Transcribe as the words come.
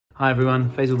Hi everyone,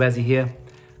 Fayssal Bazzi here.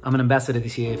 I'm an ambassador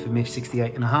this year for MIFF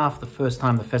 68.5, the first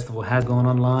time the festival has gone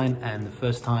online and the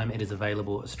first time it is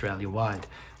available Australia-wide,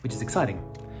 which is exciting.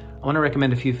 I want to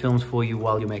recommend a few films for you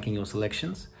while you're making your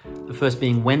selections. The first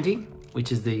being Wendy,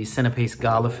 which is the centerpiece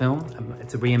gala film.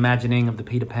 It's a reimagining of the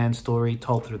Peter Pan story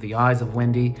told through the eyes of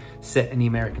Wendy, set in the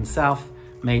American South,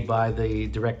 made by the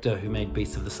director who made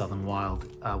Beasts of the Southern Wild.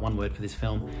 One word for this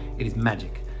film, it is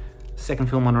magic.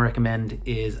 Second film I want to recommend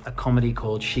is a comedy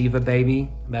called Shiva Baby,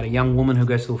 about a young woman who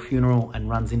goes to a funeral and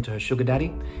runs into her sugar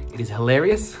daddy. It is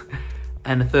hilarious.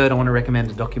 And the third, I want to recommend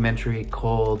a documentary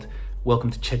called Welcome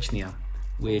to Chechnya,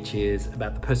 which is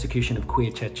about the persecution of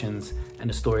queer Chechens and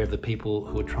the story of the people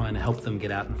who are trying to help them get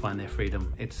out and find their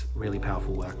freedom. It's really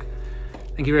powerful work.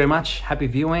 Thank you very much. Happy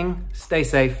viewing. Stay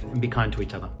safe and be kind to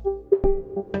each other.